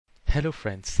Hello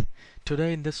friends,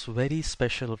 today in this very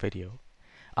special video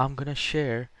I'm gonna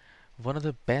share one of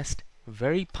the best,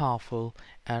 very powerful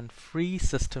and free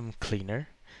system cleaner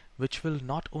which will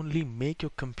not only make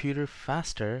your computer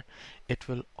faster, it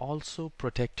will also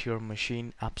protect your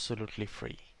machine absolutely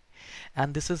free.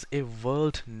 And this is a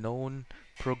world known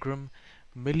program.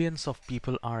 Millions of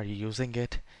people are using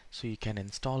it, so you can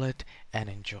install it and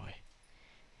enjoy.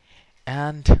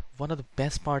 And one of the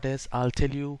best part is I'll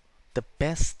tell you the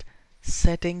best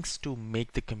settings to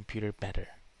make the computer better.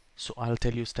 So I'll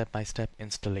tell you step by step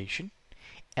installation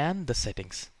and the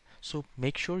settings. So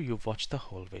make sure you watch the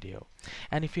whole video.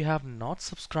 And if you have not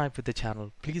subscribed with the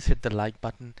channel, please hit the like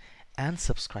button and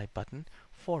subscribe button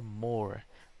for more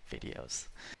videos.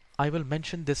 I will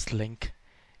mention this link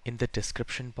in the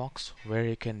description box where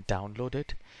you can download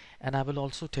it, and I will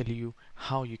also tell you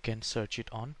how you can search it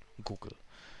on Google.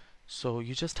 So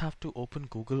you just have to open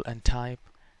Google and type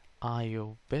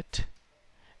IOBit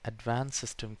Advanced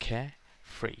System Care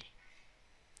free.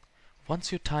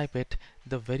 Once you type it,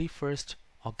 the very first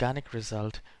organic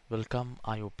result will come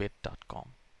iobit.com,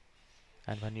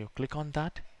 and when you click on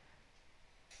that,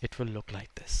 it will look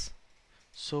like this.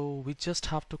 So we just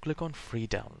have to click on free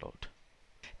download.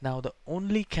 Now the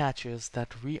only catch is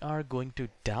that we are going to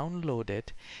download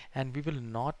it and we will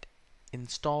not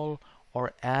install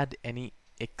or add any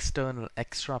external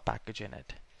extra package in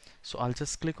it. So I'll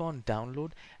just click on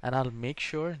download and I'll make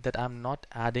sure that I'm not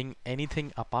adding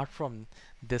anything apart from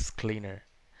this cleaner.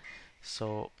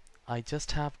 So I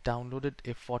just have downloaded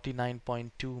a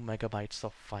 49.2 megabytes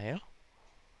of file.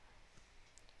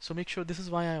 So make sure, this is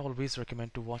why I always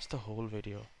recommend to watch the whole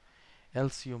video,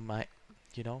 else you might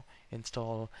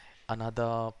install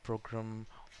another program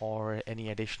or any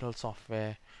additional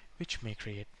software which may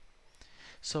create.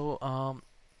 So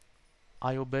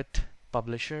IOBit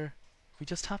publisher, we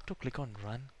just have to click on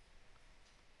run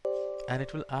and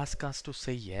it will ask us to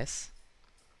say yes,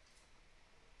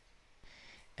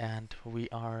 and we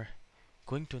are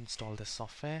going to install this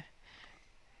software.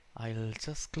 I'll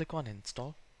just click on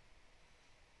install.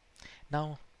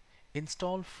 Now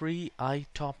install free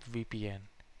iTop VPN.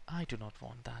 I do not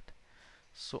want that,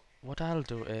 so what I'll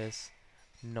do is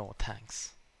no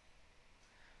thanks.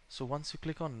 So once you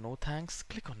click on no thanks,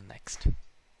 click on next.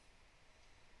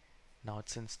 Now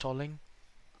it's installing.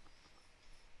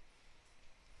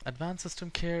 Advanced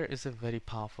System Care is a very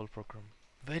powerful program,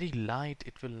 very light.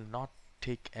 It will not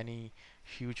take any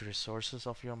huge resources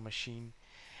of your machine,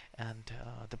 and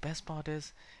the best part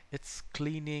is it's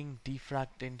cleaning,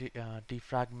 defragment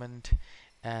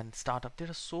and startup.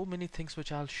 There are so many things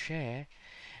which I'll share,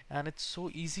 and it's so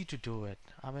easy to do it.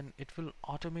 I mean, it will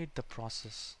automate the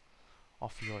process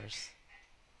of yours.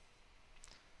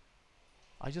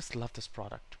 I just love this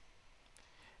product,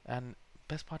 and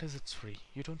best part is it's free.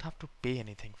 You don't have to pay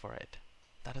anything for it.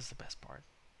 That is the best part.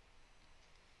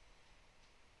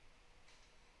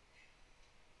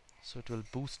 So it will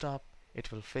boost up,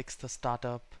 it will fix the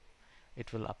startup,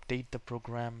 it will update the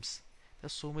programs.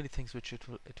 There's so many things which it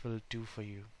will do for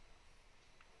you.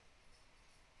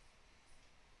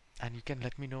 And you can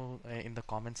let me know in the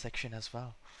comment section as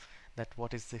well that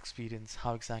what is the experience,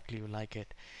 how exactly you like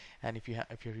it, and if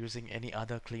you're using any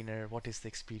other cleaner, what is the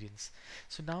experience.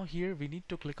 So now here we need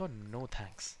to click on no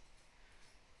thanks.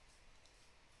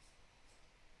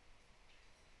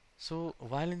 So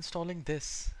while installing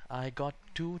this, I got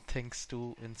two things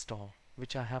to install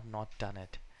which I have not done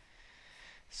it.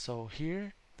 So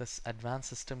here this Advanced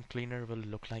System Cleaner will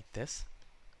look like this.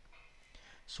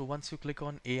 So once you click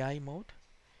on AI mode,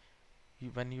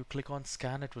 when you click on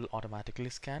scan, it will automatically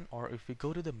scan, or if we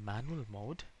go to the manual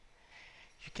mode,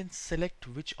 you can select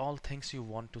which all things you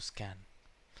want to scan.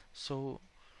 So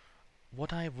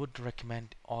what I would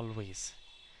recommend always,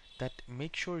 that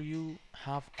make sure you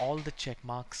have all the check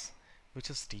marks which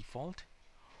is default.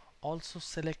 Also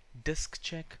select disk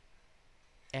check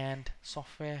and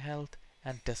software health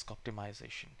and disk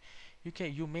optimization.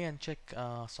 You may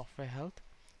uncheck software health.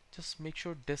 Just make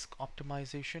sure disk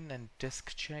optimization and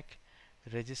disk check,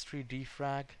 registry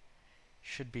defrag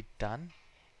should be done,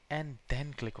 and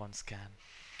then click on scan.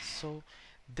 So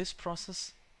this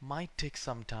process might take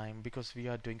some time because we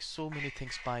are doing so many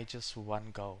things by just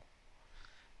one go,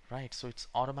 right? So it's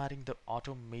automating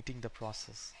automating the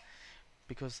process,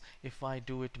 because if I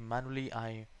do it manually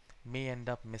I may end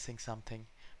up missing something,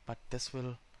 but this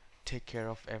will take care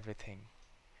of everything.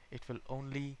 It will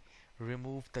only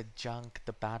remove the junk,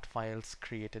 the bad files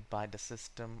created by the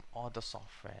system or the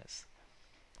softwares.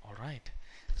 Alright,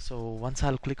 so once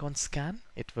I'll click on scan,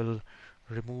 it will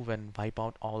remove and wipe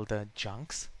out all the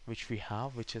junks which we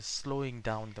have, which is slowing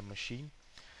down the machine.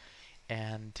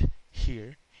 And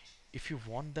here If you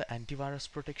want the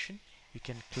antivirus protection, you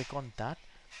can click on that,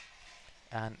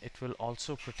 and it will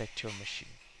also protect your machine.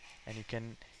 And you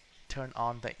can turn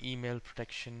on the email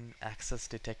protection access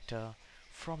detector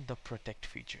from the protect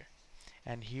feature.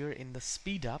 And here in the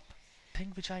speed up,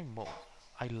 thing which I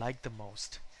like the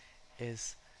most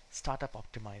is startup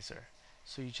optimizer.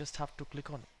 So you just have to click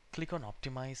on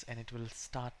optimize, and it will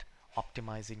start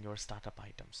optimizing your startup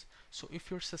items. So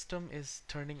if your system is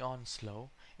turning on slow,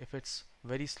 if it's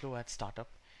very slow at startup,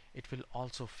 it will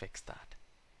also fix that.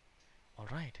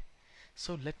 Alright,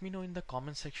 so let me know in the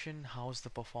comment section how's the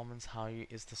performance, how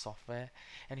is the software,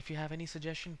 and if you have any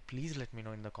suggestion, please let me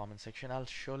know in the comment section. I'll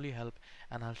surely help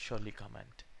and I'll surely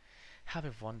comment. Have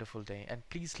a wonderful day, and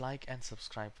please like and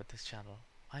subscribe with this channel.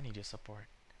 I need your support.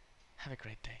 Have a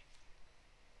great day.